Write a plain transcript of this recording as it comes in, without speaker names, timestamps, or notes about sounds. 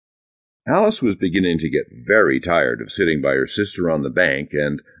Alice was beginning to get very tired of sitting by her sister on the bank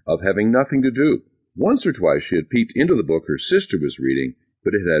and of having nothing to do. Once or twice she had peeped into the book her sister was reading,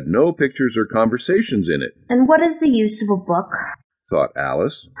 but it had no pictures or conversations in it. And what is the use of a book, thought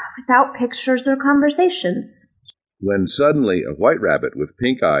Alice, without pictures or conversations? When suddenly a white rabbit with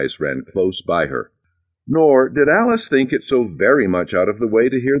pink eyes ran close by her. Nor did Alice think it so very much out of the way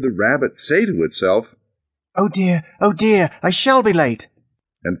to hear the rabbit say to itself, oh dear, I shall be late,"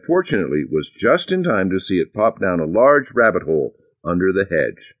 and fortunately was just in time to see it pop down a large rabbit hole under the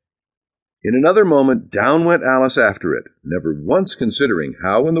hedge. In another moment down went Alice after it, never once considering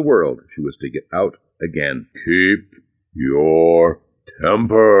how in the world she was to get out again. "Keep your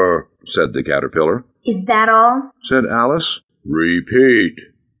temper," said the caterpillar. "Is that all?" said Alice. "Repeat.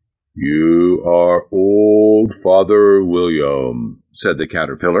 You are old Father William," said the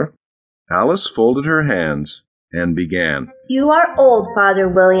caterpillar. Alice folded her hands and began. "You are old, Father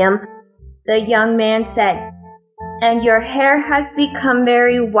William," the young man said, "and your hair has become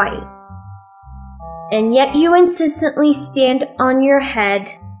very white. And yet you insistently stand on your head.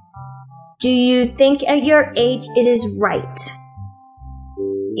 Do you think at your age it is right?"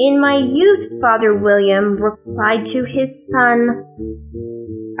 "In my youth," Father William replied to his son,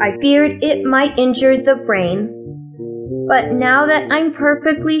 "I feared it might injure the brain. But now that I'm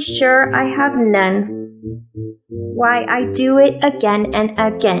perfectly sure I have none, why, I do it again and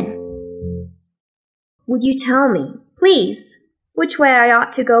again." "Would you tell me, please, which way I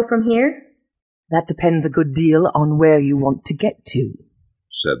ought to go from here?" "That depends a good deal on where you want to get to,"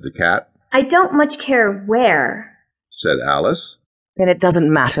 said the cat. "I don't much care where," said Alice. "Then it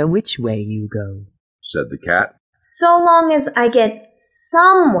doesn't matter which way you go," said the cat. "So long as I get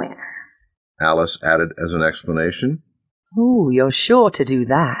somewhere," Alice added as an explanation. "Oh, you're sure to do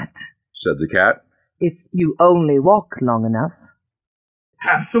that," said the cat. "if you only walk long enough."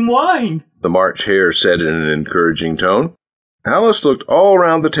 "Have some wine," the March Hare said in an encouraging tone. Alice looked all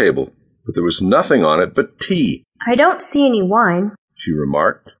round the table, but there was nothing on it but tea. "I don't see any wine," she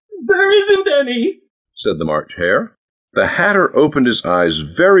remarked. "There isn't any," said the March Hare. The Hatter opened his eyes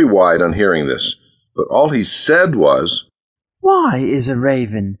very wide on hearing this, but all he said was, "Why is a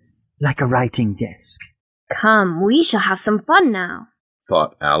raven like a writing desk?" "Come, we shall have some fun now,"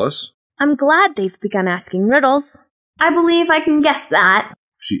 thought Alice. "I'm glad they've begun asking riddles. I believe I can guess that,"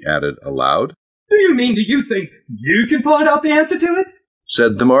 she added aloud. "Do you think you can find out the answer to it?"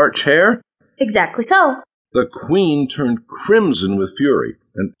 said the March Hare. "Exactly so." The Queen turned crimson with fury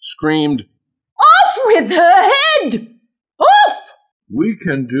and screamed, "Off with her head! Off!" "We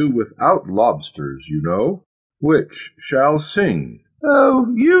can do without lobsters, you know. Which shall sing?"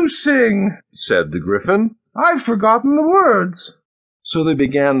 "Oh, you sing," said the Gryphon. "I've forgotten the words." So they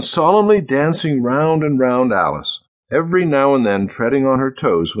began solemnly dancing round and round Alice, every now and then treading on her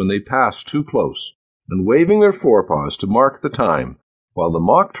toes when they passed too close, and waving their forepaws to mark the time, while the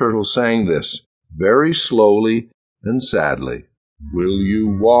Mock Turtle sang this, very slowly and sadly. "Will you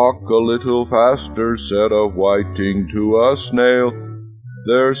walk a little faster, said a whiting to a snail.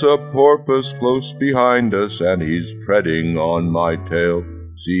 There's a porpoise close behind us, and he's treading on my tail.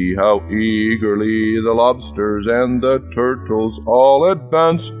 See how eagerly the lobsters and the turtles all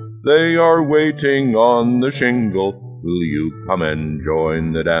advance. They are waiting on the shingle. Will you come and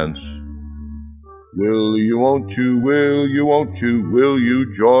join the dance? Will you, won't you, will you, won't you, will you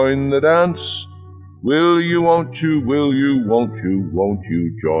join the dance? Will you, won't you, will you, won't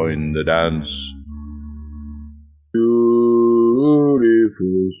you join the dance?"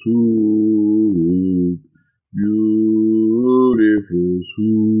 Beautiful soup, beautiful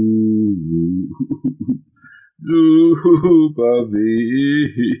soup, soup of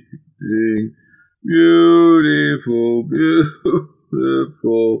eating, beautiful,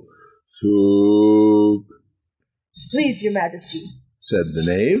 beautiful soup. "Please, Your Majesty," said the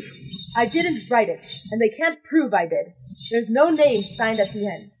knave. "I didn't write it, and they can't prove I did. There's no name signed at the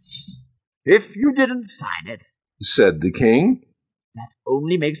end." "If you didn't sign it," said the king, "that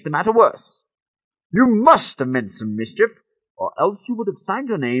only makes the matter worse. You must have meant some mischief, or else you would have signed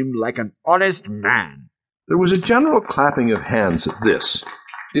your name like an honest man." There was a general clapping of hands at this.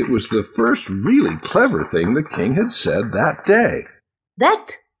 It was the first really clever thing the king had said that day.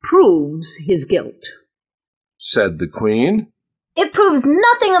 "That proves his guilt," said the queen. "It proves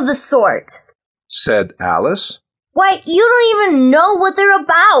nothing of the sort," said Alice. "Why, you don't even know what they're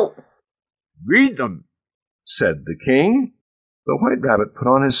about." "Read them," said the king. The White Rabbit put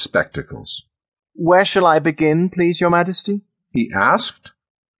on his spectacles. "Where shall I begin, please, Your Majesty?" he asked.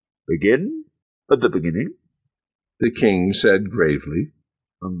 "Begin at the beginning," the king said gravely,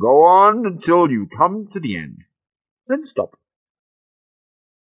 "and go on until you come to the end. Then stop."